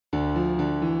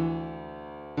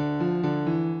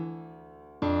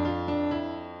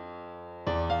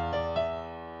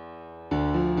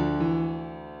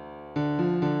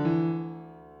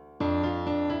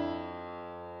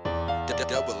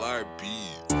Double R beat.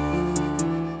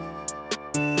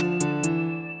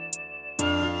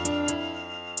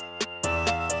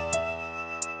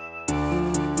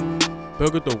 They'll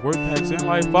get the work packs in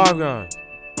like Five Guys.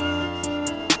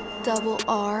 Double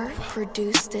R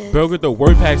produced it. Bro, get the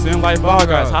work packs in like Five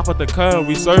Guys. Hop out the car,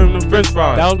 we serve him them french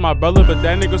fries. That was my brother, but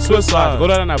that nigga switch sides. Go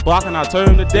down that block and I turn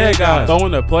him to dead guys.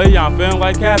 Throwing the play, yeah, I'm feeling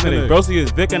like Kaepernick. Bro, see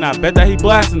his Vic and I bet that he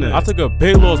blasting it. I took a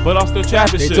big loss, but I'm still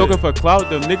trapping shit. They joking for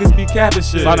clout, them niggas be capping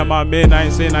shit. Slide on my mid, I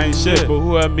ain't saying I ain't shit. But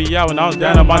who helped me out when I was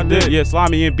down on my dick? Yeah,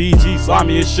 slimy and BG,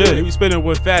 slimy and shit. They be spinning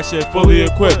with fat shit, fully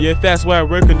equipped. Yeah, fast where I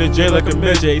work in the J like a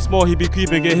midget. He small, he be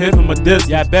creeping, get hit from a distance.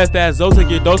 Yeah, I bet fast Zoe take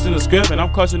your dose in the script. And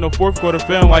I'm crushing the fourth quarter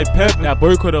feeling like pimpin'. That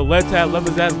boy coulda leg tap, left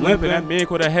his ass limpin'. That man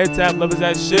coulda head tap, left his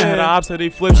ass shit. Had the ops that he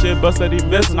flip shit, bust that he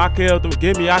missin'. I can't help them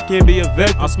get me, I can't be a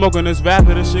victim. I'm smoking this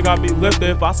rapper, this shit got me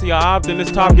lifted. If I see a op, then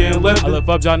it's top getting lifted. I lift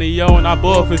up Johnny Yo and I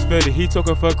blow off his fitted. He took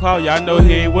her for clout, yeah, I know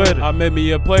he ain't with it. I made me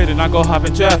a plate and I go hop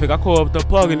in traffic. I call up the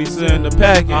plug and he sit in the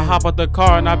packet. I hop out the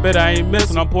car and I bet I ain't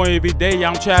missing. I'm pouring every day, yeah,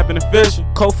 I'm trapping and fishing.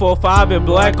 Code 45 and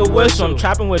black or whistle. I'm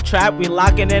trapping with trap, we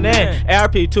locking it in.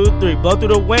 ARP 2-3, blow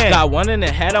through the wind. Got one in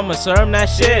the head, I'ma serve him that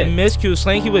shit. Miss Q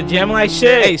slinky with jam like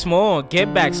shit. Hey, small,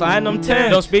 get back, sliding them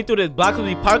 10. Don't speed through this block cause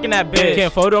we parking that bitch.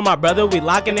 Can't photo my brother, we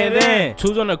locking it in.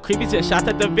 Choose on the creepy shit, shots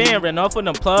at the van. Ran off with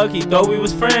them plug, he thought we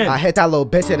was friends. I hit that little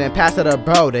bitch and then pass it to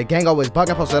bro. The gang always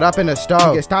bugging, posted up in the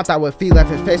stove. He get stomped out with feet, left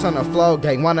his face on the floor.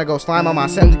 Gang wanna go slime on my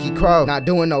syndicate crow. Not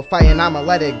doing no fighting, I'ma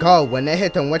let it go. When they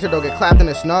hit them winter, they'll get clapped in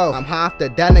the snow. I'm high off the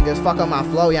dead niggas, fuck on my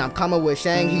flow. Yeah, I'm coming with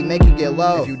Shang, he make you get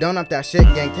low. If you don't up that shit,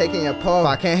 gang taking your pole. If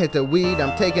I can't hit the weed,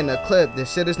 I'm taking the clip.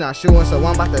 This shit is not shooting, so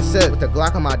I'm about to sit with the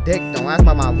Glock on my dick. Don't ask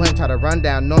about my limp, try to run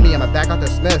down, know me, I'ma back out the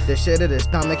Smith. This shit in his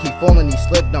stomach, he falling, he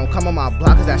slip. Don't come on my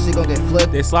block, cause that shit gon' get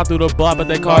flipped. They slide through the block, but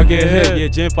they car get hit. Yeah,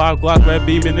 Gen 5 Glock, red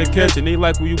beam in the kitchen. He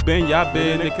like, where you been? Yeah, I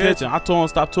been in the kitchen. I told him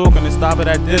stop talking and stop it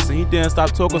at this, and he didn't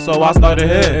stop talking, so I started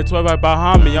hit. They 12 right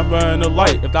behind me, I'm burning the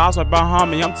light. If the house right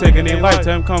behind me, I'm taking their light.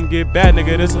 Tell him come get bad,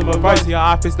 nigga, this is my advice.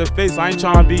 Yeah, I face to face, I ain't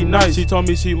tryna be nice. She told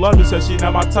me she love me, said she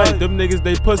not my type. Them niggas,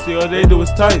 they pussy, all they do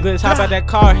is tight. Let's hop out that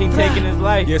car, he taking his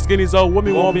life. Yeah, skinny Zoe with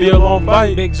me, won't be a long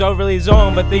fight. Big Zoe really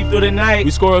zone, but thief through the night.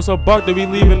 We score us a buck, then we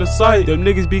leaving the site. Them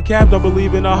niggas be capped, don't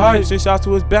believe in the hype. Send shots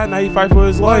to his back, now he fight for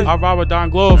his life. I ride with Don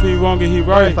Glow, if he wrong and he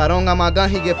right. If I don't got my gun,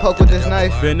 he get poked with this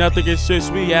knife. Been nothing get shit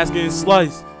sweet, ass getting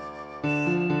sliced.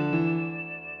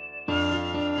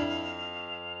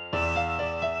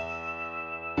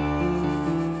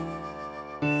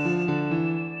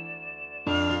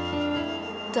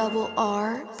 Double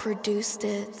R produced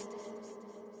it.